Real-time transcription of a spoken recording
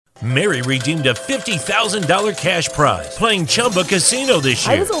Mary redeemed a $50,000 cash prize playing Chumba Casino this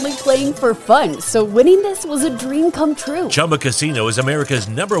year. I was only playing for fun, so winning this was a dream come true. Chumba Casino is America's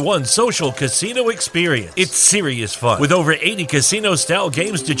 #1 social casino experience. It's serious fun. With over 80 casino-style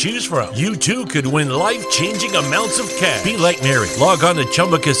games to choose from, you too could win life-changing amounts of cash. Be like Mary. Log on to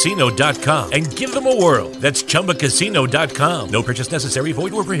ChumbaCasino.com and give them a whirl. That's ChumbaCasino.com. No purchase necessary.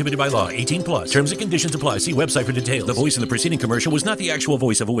 Void where prohibited by law. 18+. Terms and conditions apply. See website for details. The voice in the preceding commercial was not the actual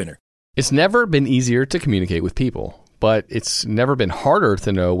voice of a winner. It's never been easier to communicate with people, but it's never been harder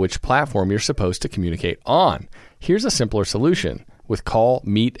to know which platform you're supposed to communicate on. Here's a simpler solution. With call,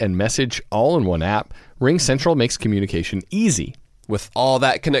 meet, and message all in one app, RingCentral makes communication easy. With all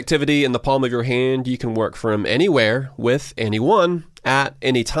that connectivity in the palm of your hand, you can work from anywhere with anyone at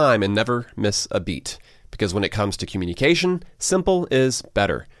any time and never miss a beat. Because when it comes to communication, simple is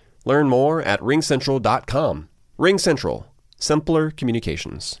better. Learn more at ringcentral.com. RingCentral. Simpler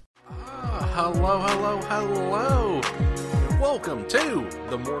communications. Hello. Welcome to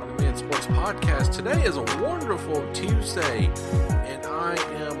the More Than Man Sports Podcast. Today is a wonderful Tuesday, and I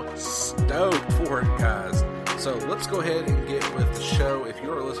am stoked for it, guys. So let's go ahead and get with the show. If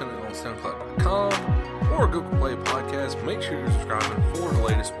you're listening on SoundCloud.com or Google Play Podcast, make sure you're subscribing for the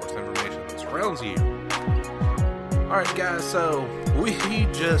latest sports information that surrounds you. Alright, guys, so we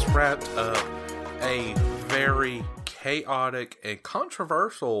just wrapped up a very chaotic and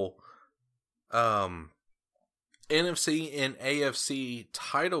controversial NFC and AFC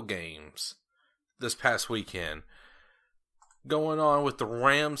title games this past weekend. Going on with the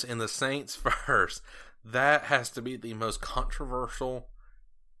Rams and the Saints first. That has to be the most controversial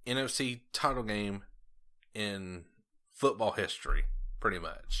NFC title game in football history, pretty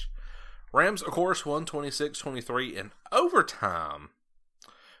much. Rams, of course, won 26-23 in overtime.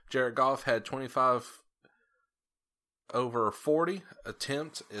 Jared Goff had 25 over 40.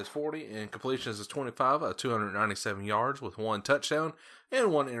 Attempt is 40 and completions is 25. 297 yards with one touchdown and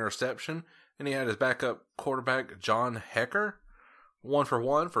one interception. And he had his backup quarterback, John Hecker, 1 for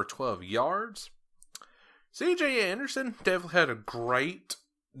 1 for 12 yards. C.J. Anderson definitely had a great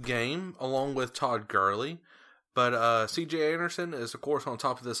game along with Todd Gurley. But C.J. Anderson is, of course, on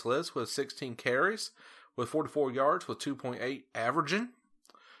top of this list with 16 carries with 44 yards with 2.8 averaging.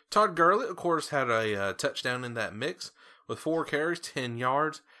 Todd Gurley, of course, had a touchdown in that mix with 4 carries, 10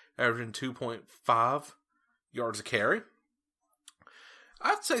 yards, averaging 2.5 yards a carry.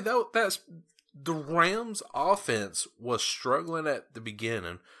 I'd say, though, that's the Rams' offense was struggling at the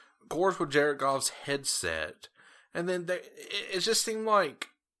beginning, of course, with Jared Goff's headset. And then it just seemed like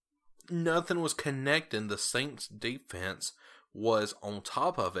nothing was connecting. The Saints' defense was on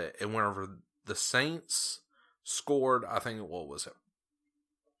top of it. And whenever the Saints scored, I think, what was it?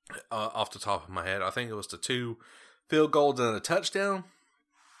 Off the top of my head, I think it was the 2 field goals and a touchdown.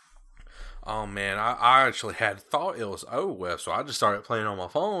 Oh man, I actually had thought it was over with, so I just started playing on my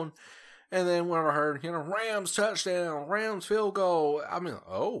phone. And then when I heard, Rams touchdown, Rams field goal, I mean,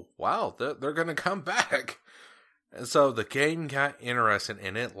 oh wow, they're going to come back. And so the game got interesting,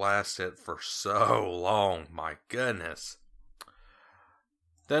 and it lasted for so long. My goodness.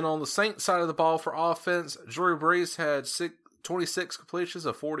 Then on the Saints side of the ball for offense, Drew Brees had 26 completions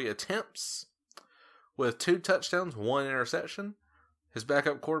of 40 attempts with 2 touchdowns, 1 interception. His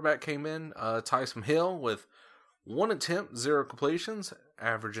backup quarterback came in, Taysom Hill, with 1 attempt, 0 completions,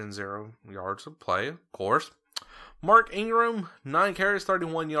 averaging 0 yards of play, of course. Mark Ingram, 9 carries,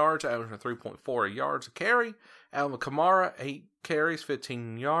 31 yards, averaging 3.4 yards a carry. Alvin Kamara, 8 carries,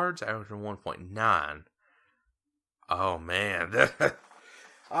 15 yards, averaging 1.9. Oh, man.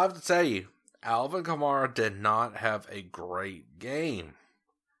 I have to tell you, Alvin Kamara did not have a great game.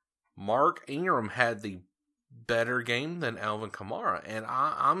 Mark Ingram had the better game than Alvin Kamara, and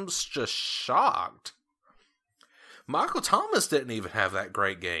I'm just shocked. Michael Thomas didn't even have that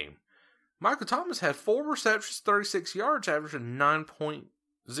great game. Michael Thomas had 4 receptions, 36 yards, averaging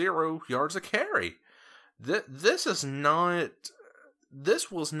 9.0 yards a carry. This was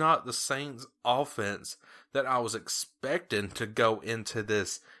not the Saints offense that I was expecting to go into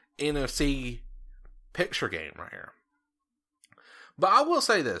this NFC picture game right here. But I will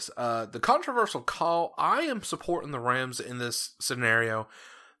say this, the controversial call, I am supporting the Rams in this scenario.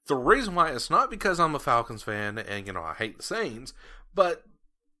 The reason why, it's not because I'm a Falcons fan and, I hate the Saints, but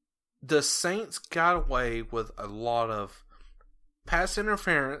the Saints got away with a lot of pass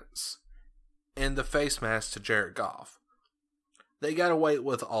interference in the face mask to Jared Goff. They got away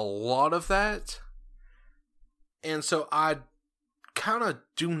with a lot of that. And so I kind of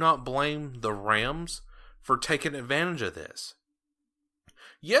do not blame the Rams for taking advantage of this.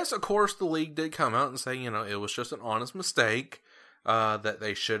 Yes, of course, the league did come out and say, it was just an honest mistake. that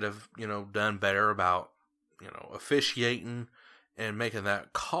they should have, done better about, officiating and making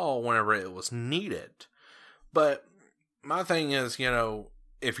that call whenever it was needed. But my thing is,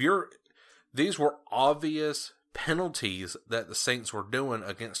 these were obvious penalties that the Saints were doing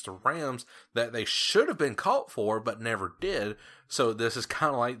against the Rams that they should have been caught for, but never did. So this is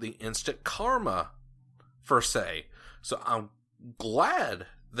kind of like the instant karma, per se. So I'm glad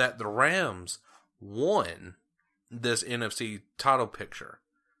that the Rams won this NFC title picture,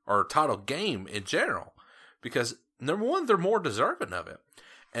 or title game in general, because number one, they're more deserving of it.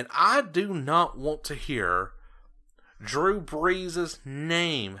 And I do not want to hear Drew Brees'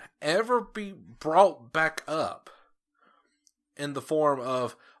 name ever be brought back up in the form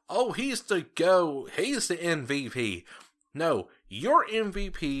of, oh, he's the GOAT, he's the MVP. No, your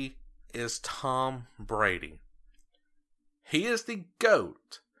MVP is Tom Brady. He is the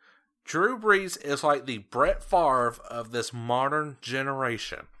GOAT. Drew Brees is like the Brett Favre of this modern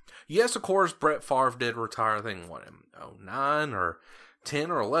generation. Yes, of course, Brett Favre did retire, I think, in 09 or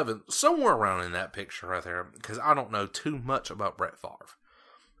 10 or 11, somewhere around in that picture right there, because I don't know too much about Brett Favre.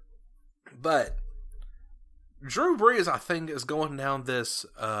 But Drew Brees, I think, is going down this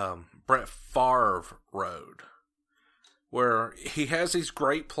Brett Favre road, where he has these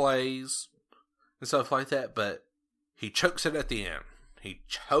great plays and stuff like that, but he chokes it at the end. He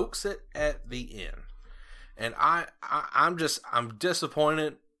chokes it at the end. And I'm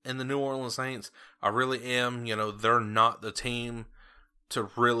disappointed in the New Orleans Saints. I really am. They're not the team to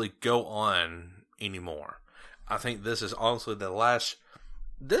really go on anymore. I think this is honestly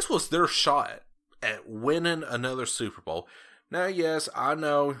this was their shot at winning another Super Bowl. Now, yes, I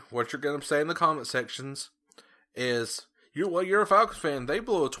know what you're going to say in the comment sections is, you're a Falcons fan. They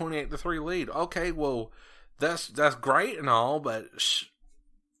blew a 28-3 lead. Okay, well, that's great and all, but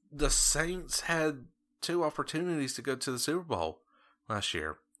the Saints had 2 opportunities to go to the Super Bowl last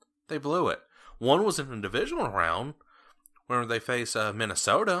year. They blew it. One was in the divisional round, where they face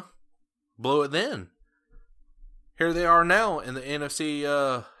Minnesota. Blew it then. Here they are now in the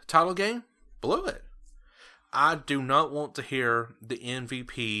NFC title game. Blew it. I do not want to hear the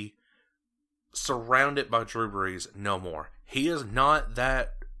MVP surrounded by Drew Brees no more. He is not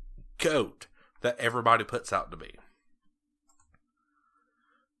that GOAT that everybody puts out to be.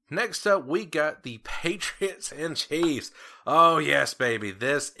 Next up, we got the Patriots and Chiefs. Oh, yes, baby.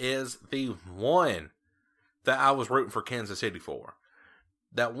 This is the one that I was rooting for Kansas City for.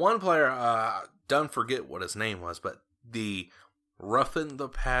 That one player, don't forget what his name was, but the roughing the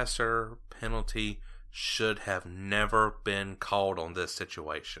passer penalty should have never been called on this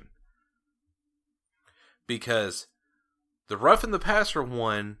situation. Because the roughing the passer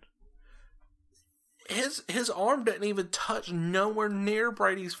one, his arm didn't even touch nowhere near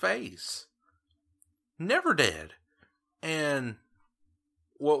Brady's face. Never did. And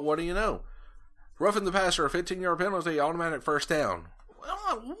what do you know? Roughing the passer, a 15-yard penalty, automatic first down.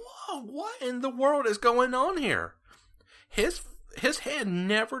 Whoa, what in the world is going on here? His head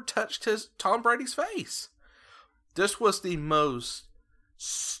never touched Tom Brady's face. This was the most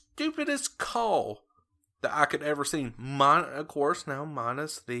stupidest call that I could ever see. Of course, now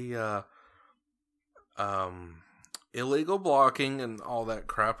minus the illegal blocking and all that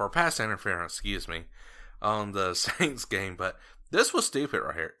crap, or pass interference, excuse me, on the Saints game. But this was stupid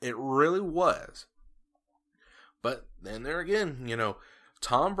right here. It really was. But then there again,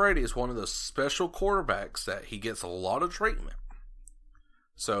 Tom Brady is one of those special quarterbacks that he gets a lot of treatment.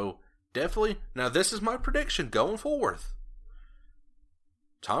 So definitely, now this is my prediction going forth.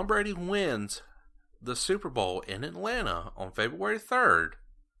 Tom Brady wins the Super Bowl in Atlanta on February 3rd.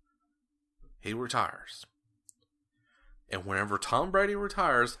 He retires. And whenever Tom Brady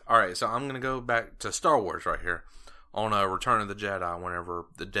retires, alright, so I'm going to go back to Star Wars right here. On Return of the Jedi, whenever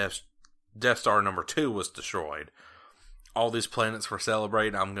the Death Star number 2 was destroyed. All these planets were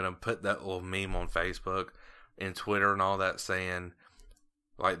celebrating. I'm going to put that little meme on Facebook and Twitter and all that saying,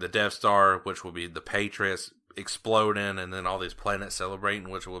 like, the Death Star, which will be the Patriots exploding, and then all these planets celebrating,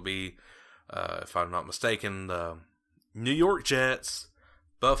 which will be, if I'm not mistaken, the New York Jets,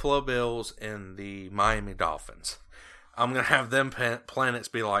 Buffalo Bills, and the Miami Dolphins. I'm going to have them planets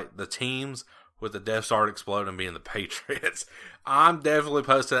be like the teams with the Death Star exploding being the Patriots. I'm definitely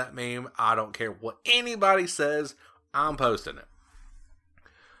posting that meme. I don't care what anybody says. I'm posting it.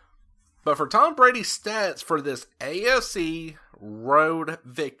 But for Tom Brady's stats for this AFC road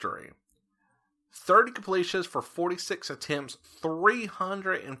victory, 30 completions for 46 attempts,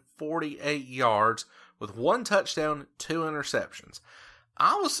 348 yards with 1 touchdown, 2 interceptions.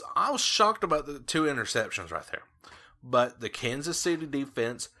 I was shocked about the 2 interceptions right there. But the Kansas City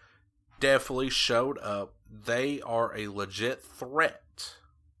defense definitely showed up. they are a legit threat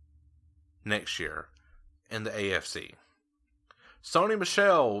next year in the AFC. Sony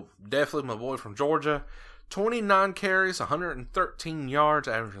Michel, definitely my boy from Georgia, 29 carries, 113 yards,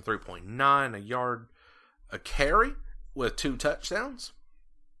 averaging 3.9 a yard a carry with 2 touchdowns.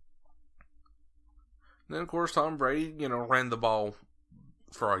 And then, of course, Tom Brady, ran the ball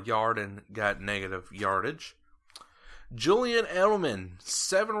for a yard and got negative yardage. Julian Edelman,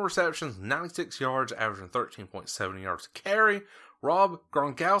 7 receptions, 96 yards, averaging 13.7 yards a carry. Rob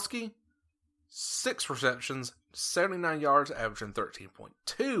Gronkowski, 6 receptions, 79 yards, averaging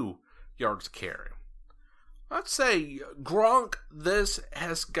 13.2 yards a carry. I'd say Gronk, this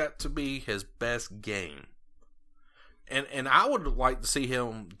has got to be his best game. And I would like to see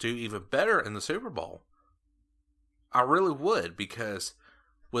him do even better in the Super Bowl. I really would, because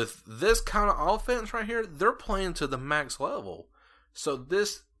with this kind of offense right here, they're playing to the max level. So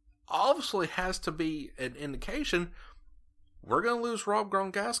this obviously has to be an indication we're going to lose Rob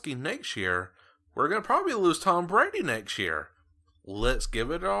Gronkowski next year. We're going to probably lose Tom Brady next year. Let's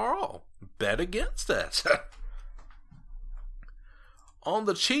give it our all. Bet against us. On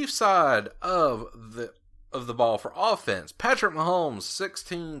the Chiefs side of the ball for offense, Patrick Mahomes,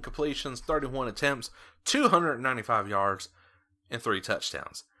 16 completions, 31 attempts, 295 yards, and 3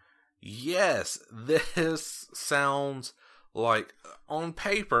 touchdowns. Yes, this sounds like, on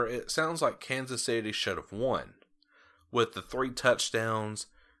paper, it sounds like Kansas City should have won with the 3 touchdowns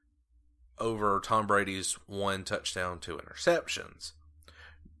over Tom Brady's 1 touchdown, 2 interceptions.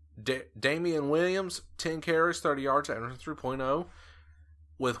 Damian Williams, 10 carries, 30 yards, averaging 3.0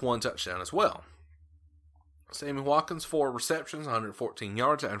 with 1 touchdown as well. Sammy Watkins, 4 receptions, 114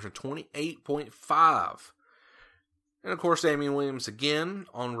 yards, averaging 28.5. And of course, Damian Williams again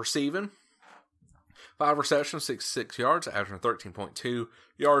on receiving. 5 receptions, 66 yards, averaging 13.2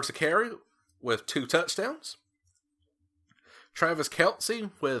 yards a carry with 2 touchdowns. Travis Kelce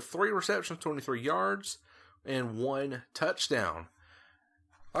with 3 receptions, 23 yards, and 1 touchdown.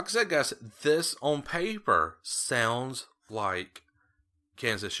 Like I said, guys, this on paper sounds like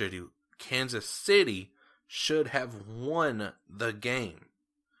Kansas City should have won the game.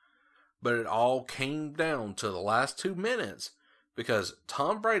 But it all came down to the last 2 minutes, because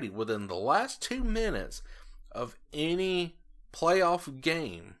Tom Brady, within the last 2 minutes of any playoff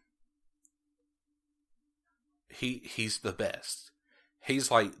game, he's the best. He's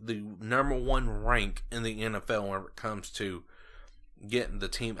like the number 1 rank in the NFL when it comes to getting the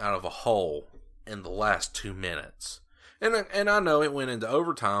team out of a hole in the last 2 minutes. And I know it went into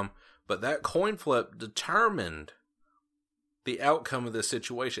overtime, but that coin flip determined the outcome of this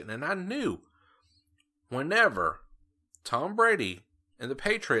situation. And I knew whenever Tom Brady and the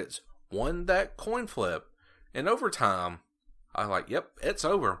Patriots won that coin flip in overtime, I was like, yep, it's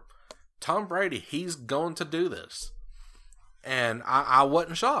over. Tom Brady, he's going to do this. And I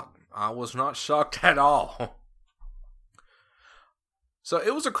wasn't shocked. I was not shocked at all. So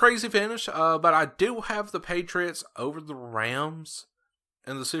it was a crazy finish, but I do have the Patriots over the Rams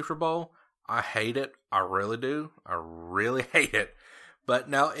in the Super Bowl. I hate it. I really do. I really hate it. But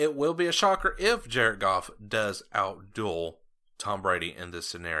now it will be a shocker if Jared Goff does outduel Tom Brady in this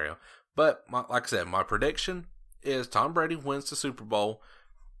scenario. But like I said, my prediction is Tom Brady wins the Super Bowl.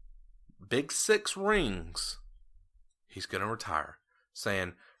 Big 6 rings. He's going to retire.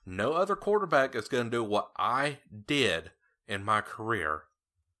 Saying no other quarterback is going to do what I did in my career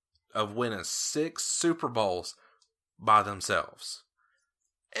of winning 6 Super Bowls by themselves.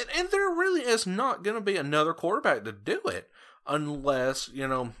 And there really is not going to be another quarterback to do it unless,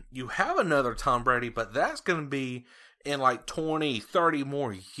 you have another Tom Brady, but that's going to be in like 20, 30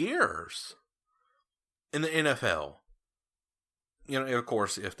 more years in the NFL. Of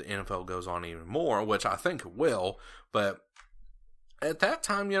course, if the NFL goes on even more, which I think it will, but at that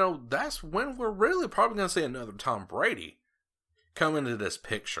time, that's when we're really probably going to see another Tom Brady come into this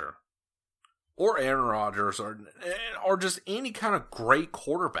picture. Or Aaron Rodgers, or just any kind of great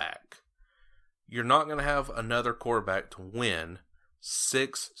quarterback. You're not going to have another quarterback to win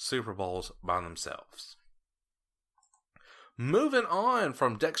 6 Super Bowls by themselves. Moving on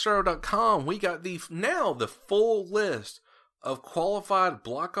from Dextero.com, we got the full list of qualified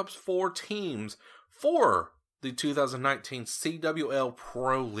Black Ops 4 teams for the 2019 CWL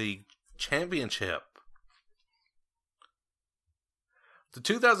Pro League Championship. The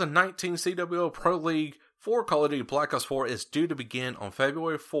 2019 CWL Pro League for Call of Duty Black Ops 4 is due to begin on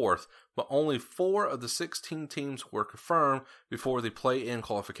February 4th, but only 4 of the 16 teams were confirmed before the play-in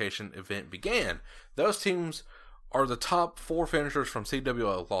qualification event began. Those teams are the top 4 finishers from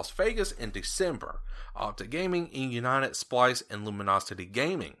CWL Las Vegas in December: Optic Gaming, United, Splice, and Luminosity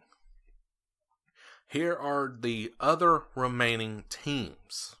Gaming. Here are the other remaining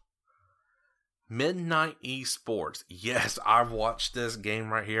teams. Midnight Esports. Yes, I've watched this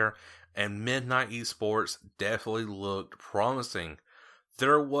game right here, and Midnight Esports definitely looked promising.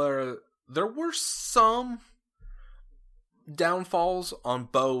 There were some downfalls on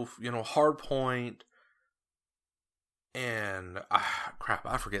both, Hardpoint and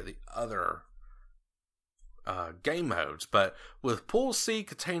I forget the other game modes. But with Pool C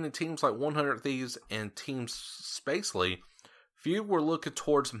containing teams like 100 Thieves and Team Spacely, few were looking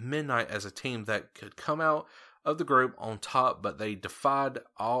towards Midnight as a team that could come out of the group on top, but they defied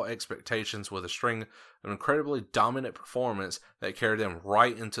all expectations with a string of incredibly dominant performance that carried them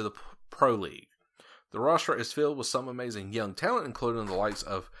right into the Pro League. The roster is filled with some amazing young talent, including the likes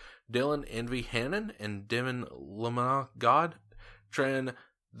of Dylan Envy Hannon and Devin Lemonagod, trend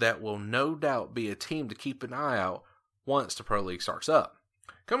that will no doubt be a team to keep an eye out once the Pro League starts up.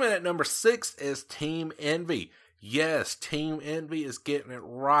 Coming in at number 6 is Team Envy. Yes, Team Envy is getting it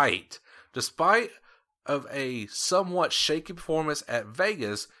right. Despite of a somewhat shaky performance at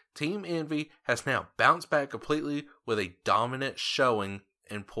Vegas, Team Envy has now bounced back completely with a dominant showing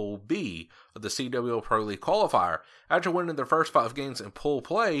in Pool B of the CWL Pro League qualifier. After winning their first 5 games in pool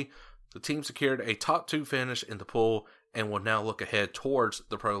play, the team secured a top 2 finish in the pool and will now look ahead towards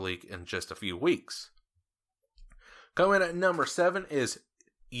the Pro League in just a few weeks. Coming at number 7 is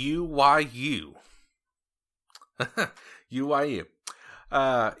UYU. UYU.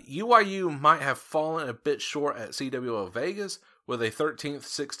 UYU might have fallen a bit short at CWL Vegas with a 13th,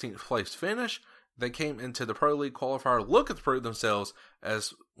 16th place finish. They came into the Pro League qualifier looking to prove themselves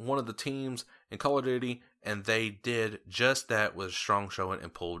as one of the teams in Call of Duty, and they did just that with a strong showing in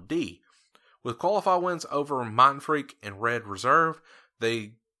Pool D. With qualify wins over Mind Freak and Red Reserve,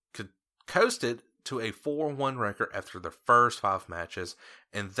 they could coast it to a 4-1 record after their first 5 matches,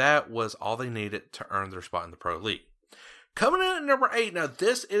 and that was all they needed to earn their spot in the Pro League. Coming in at number 8, now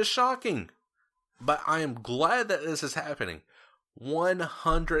this is shocking, but I am glad that this is happening.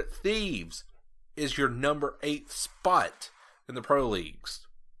 100 Thieves is your number 8 spot in the Pro Leagues.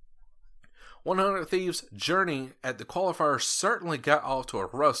 100 Thieves' journey at the qualifier certainly got off to a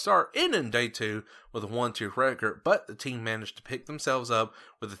rough start in day 2 with a 1-2 record, but the team managed to pick themselves up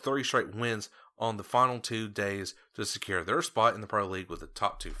with the 3 straight wins on the final 2 days to secure their spot in the Pro League with a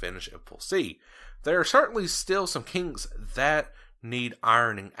top 2 finish in Pool C. There are certainly still some kinks that need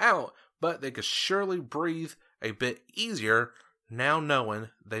ironing out, but they could surely breathe a bit easier now knowing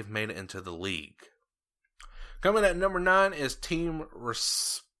they've made it into the league. Coming at number 9 is Team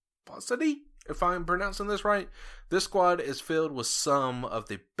Responsity, if I'm pronouncing this right. This squad is filled with some of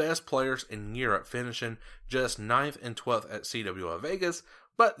the best players in Europe, finishing just 9th and 12th at CWL Vegas,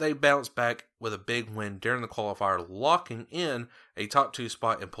 but they bounced back with a big win during the qualifier, locking in a top 2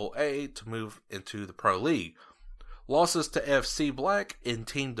 spot in Pool A to move into the Pro League. Losses to FC Black and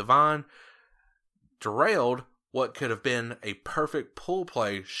Team Divine derailed what could have been a perfect pool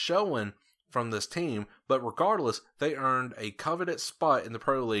play showing from this team, but regardless, they earned a coveted spot in the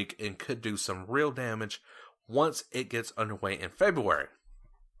Pro League and could do some real damage once it gets underway in February.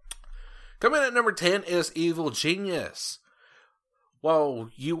 Coming at number 10 is Evil Genius. While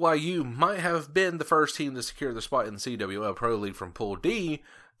UYU might have been the first team to secure the spot in the CWL Pro League from Pool D,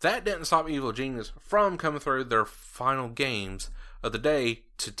 that didn't stop Evil Genius from coming through their final games of the day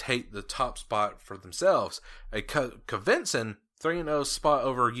to take the top spot for themselves. A convincing 3-0 spot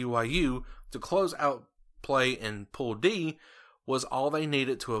over UYU to close out play in Pool D was all they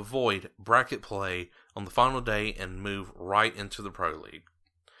needed to avoid bracket play on the final day and move right into the Pro League.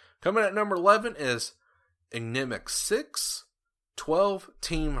 Coming at number 11 is Enigmatic 6, 12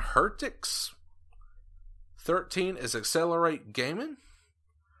 Team Heretics, 13 is Accelerate Gaming,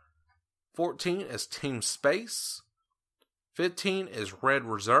 14 is Team Space, 15 is Red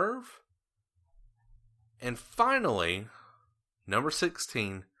Reserve, and finally, number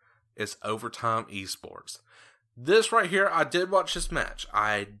 16 is Overtime Esports. This right here, I did watch this match.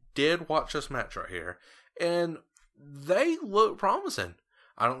 right here, and they look promising.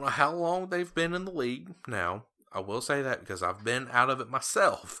 I don't know how long they've been in the league now. I will say that because I've been out of it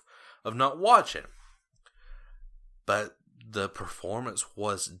myself, of not watching. But the performance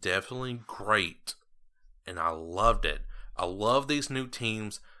was definitely great, and I loved it. I love these new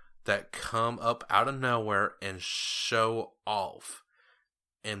teams that come up out of nowhere and show off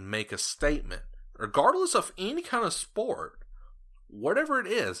and make a statement, regardless of any kind of sport, whatever it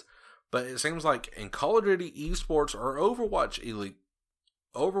is. But it seems like in Call of Duty Esports or Overwatch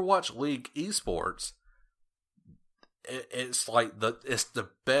League Esports, it's like it's the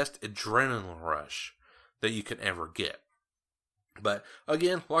best adrenaline rush that you can ever get. But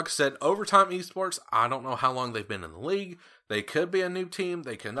again, like I said, Overtime Esports, I don't know how long they've been in the league. They could be a new team.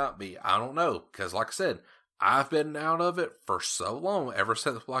 They could not be. I don't know. Because like I said, I've been out of it for so long, ever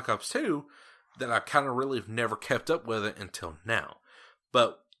since Black Ops 2, that I kind of really have never kept up with it until now.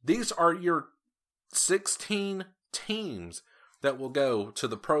 But these are your 16 teams that will go to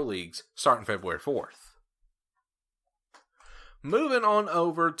the Pro Leagues starting February 4th. Moving on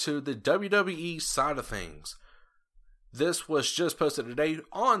over to the WWE side of things. This was just posted today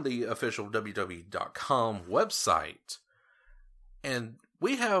on the official WWE.com website. And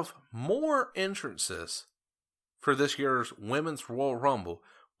we have more entrances for this year's Women's Royal Rumble.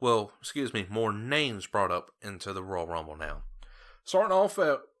 Well, more names brought up into the Royal Rumble now. Starting off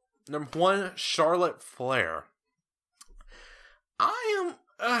at number 1, Charlotte Flair. I'm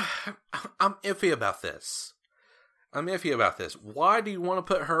iffy about this. Why do you want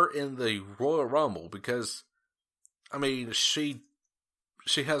to put her in the Royal Rumble? Because, I mean, she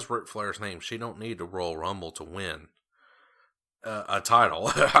has Ric Flair's name. She don't need a Royal Rumble to win a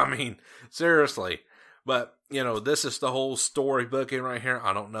title. I mean, seriously. But, you know, this is the whole story booking right here.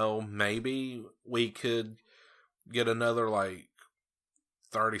 I don't know. Maybe we could get another,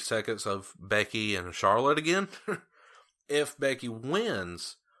 30 seconds of Becky and Charlotte again. If Becky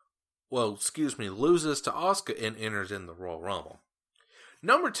loses to Asuka and enters in the Royal Rumble.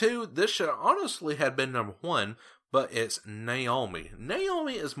 Number 2, this should honestly have been number 1, but it's Naomi.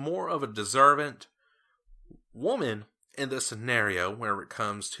 Naomi is more of a deserving woman in this scenario where it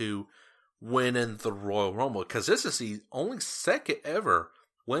comes to winning the Royal Rumble, because this is the only second ever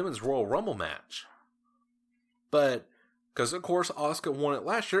Women's Royal Rumble match. But, because of course Asuka won it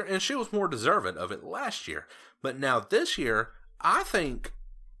last year, and she was more deserving of it last year. But now this year, I think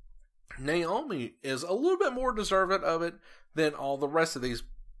Naomi is a little bit more deserving of it than all the rest of these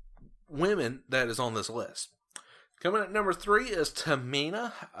women that is on this list. Coming at number 3 is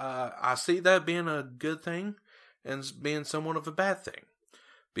Tamina. I see that being a good thing and being somewhat of a bad thing.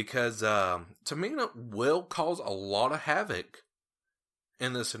 Because Tamina will cause a lot of havoc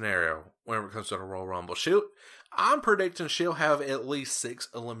in this scenario whenever it comes to the Royal Rumble. I'm predicting she'll have at least 6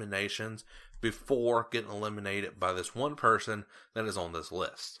 eliminations before getting eliminated by this one person that is on this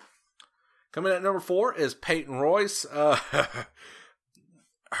list. Coming at number 4 is Peyton Royce.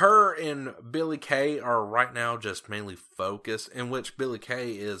 Her and Billie Kay are right now just mainly focused, in which Billie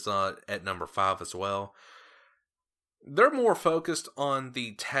Kay is at number 5 as well. They're more focused on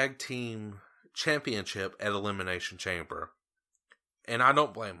the tag team championship at Elimination Chamber. And I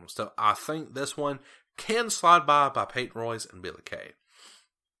don't blame them. So I think this one can slide by Peyton Royce and Billie Kay.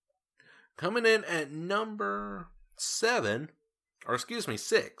 Coming in at number 6,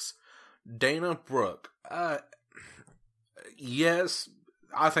 Dana Brooke. Yes,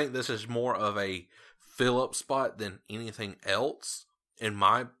 I think this is more of a fill-up spot than anything else, in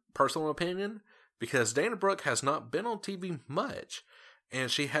my personal opinion, because Dana Brooke has not been on TV much, and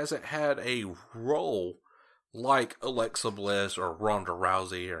she hasn't had a role like Alexa Bliss or Ronda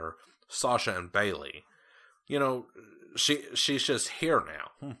Rousey or Sasha and Bayley. You know, she's just here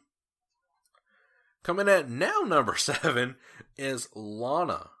now. Coming at now number 7 is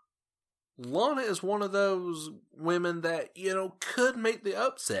Lana. Lana is one of those women that, could make the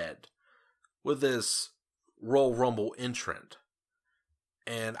upset with this Royal Rumble entrant.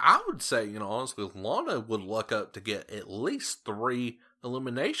 And I would say, honestly, Lana would luck up to get at least 3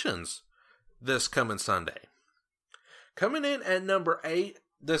 eliminations this coming Sunday. Coming in at number 8,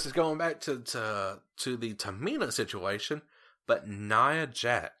 this is going back to the Tamina situation, but Nia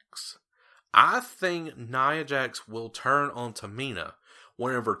Jax. I think Nia Jax will turn on Tamina.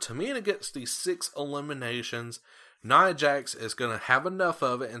 Whenever Tamina gets these 6 eliminations, Nia Jax is going to have enough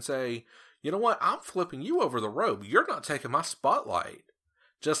of it and say, you know what, I'm flipping you over the rope. You're not taking my spotlight.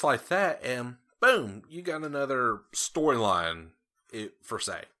 Just like that, and boom, you got another storyline for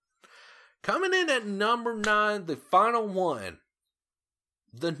say. Coming in at number 9, the final one,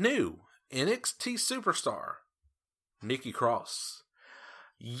 the new NXT superstar, Nikki Cross.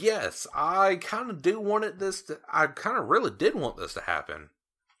 Yes, I kind of really did want this to happen.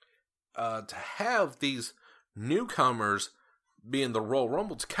 To have these newcomers be in the Royal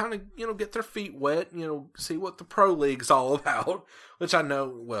Rumble to kind of, get their feet wet, see what the Pro League's all about, which I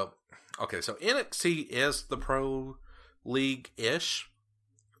know, so NXT is the Pro League-ish,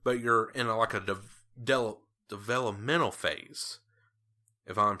 but you're in a developmental phase,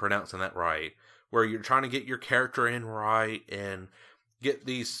 if I'm pronouncing that right, where you're trying to get your character in right and get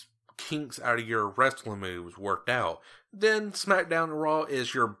these kinks out of your wrestling moves worked out. Then SmackDown and Raw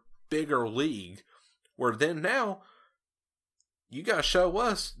is your bigger league, where then now you gotta show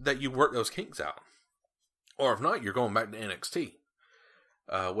us that you work those kinks out. Or if not, you're going back to NXT.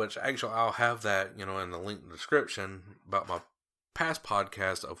 which actually I'll have that, in the link in the description about my past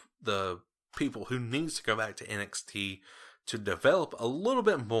podcast of the people who needs to go back to NXT to develop a little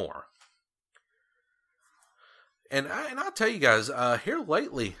bit more. And I'll tell you guys, here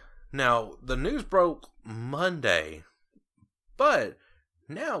lately, now the news broke Monday, but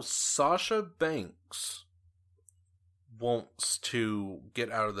now Sasha Banks wants to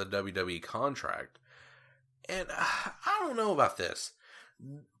get out of the WWE contract. And I don't know about this.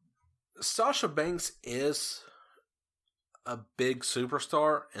 Sasha Banks is a big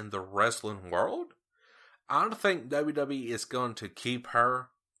superstar in the wrestling world. I don't think WWE is going to keep her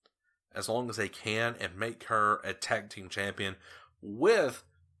as long as they can and make her a tag team champion with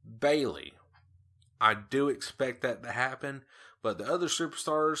Bayley. I do expect that to happen, but the other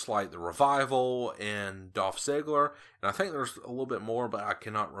superstars like the Revival and Dolph Ziggler, and I think there's a little bit more, but I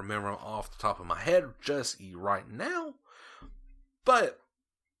cannot remember off the top of my head just right now. But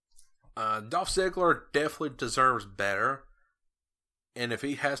Dolph Ziggler definitely deserves better. And if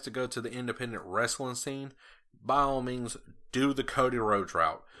he has to go to the independent wrestling scene, by all means, do the Cody Rhodes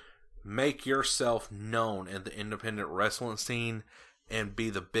route. Make yourself known in the independent wrestling scene and be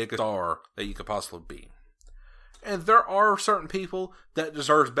the biggest star that you could possibly be. And there are certain people that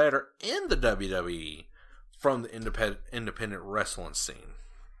deserves better in the WWE from the independent wrestling scene.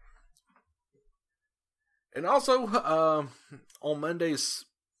 And also, on Monday's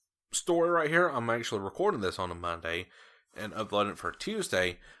story right here, I'm actually recording this on a Monday and uploading it for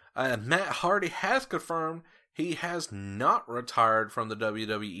Tuesday. Matt Hardy has confirmed he has not retired from the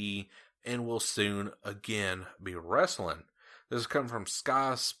WWE and will soon again be wrestling. This is coming from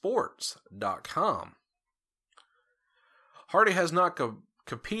SkySports.com. Hardy has not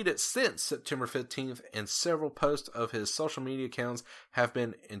competed since September 15th, and several posts of his social media accounts have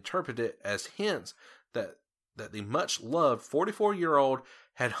been interpreted as hints that the much-loved 44-year-old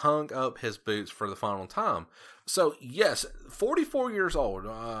had hung up his boots for the final time. So, yes, 44 years old.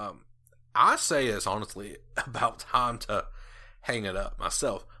 I say it's honestly about time to hang it up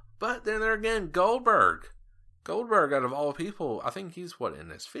myself. But then there again, Goldberg, out of all people, I think he's, in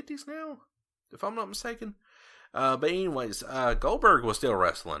his 50s now? If I'm not mistaken. But anyways, Goldberg was still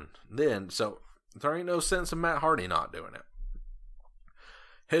wrestling then, so there ain't no sense in Matt Hardy not doing it.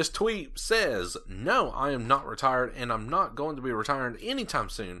 His tweet says, "No, I am not retired, and I'm not going to be retired anytime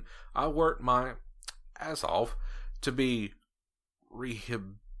soon. I worked my ass off to be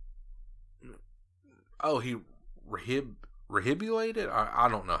rehabilitated? I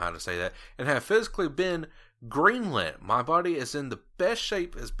don't know how to say that. And have physically been greenlit. My body is in the best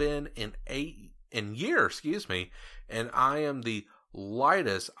shape it's been in years, and I am the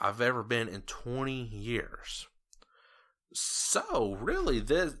lightest I've ever been in 20 years. So, really,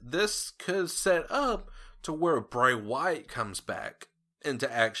 this could set up to where Bray Wyatt comes back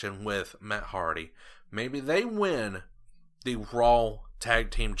into action with Matt Hardy. Maybe they win the Raw Tag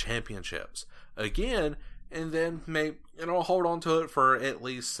Team Championships again, and then maybe hold on to it for at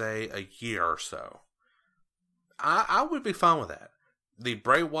least, say, a year or so. I would be fine with that. The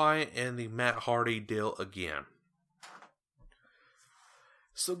Bray Wyatt and the Matt Hardy deal again.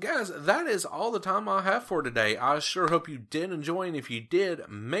 So guys, that is all the time I have for today. I sure hope you did enjoy, and if you did,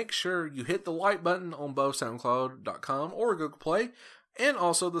 make sure you hit the like button on both SoundCloud.com or Google Play, and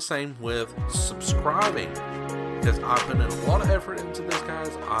also the same with subscribing, because I put in a lot of effort into this,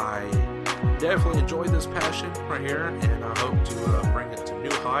 guys. I definitely enjoy this passion right here, and I hope to bring it to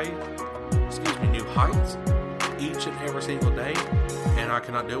new heights each and every single day, and I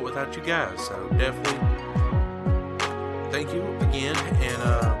cannot do it without you guys. So definitely thank you again, and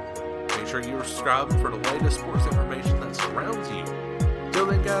make sure you're subscribing for the latest sports information that surrounds you. Till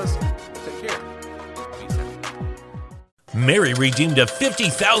then, guys, take care. Peace out. Mary redeemed a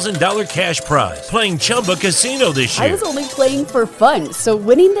 $50,000 cash prize playing Chumba Casino this year. I was only playing for fun, so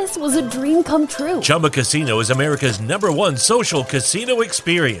winning this was a dream come true. Chumba Casino is America's #1 social casino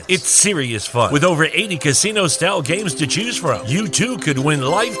experience. It's serious fun. With over 80 casino-style games to choose from, you too could win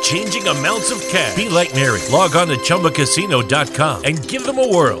life-changing amounts of cash. Be like Mary. Log on to ChumbaCasino.com and give them a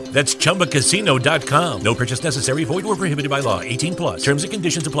whirl. That's ChumbaCasino.com. No purchase necessary. Void or prohibited by law. 18+. Terms and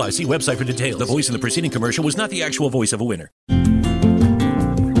conditions apply. See website for details. The voice in the preceding commercial was not the actual voice of a winner.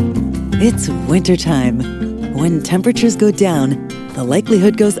 It's wintertime. When temperatures go down, the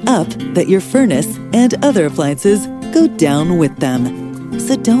likelihood goes up that your furnace and other appliances go down with them.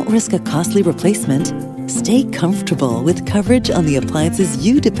 So don't risk a costly replacement. Stay comfortable with coverage on the appliances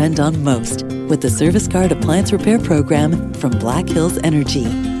you depend on most with the Service Guard Appliance Repair Program from Black Hills Energy.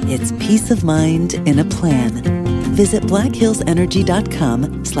 It's peace of mind in a plan. Visit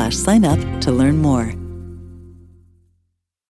blackhillsenergy.com/sign up to learn more.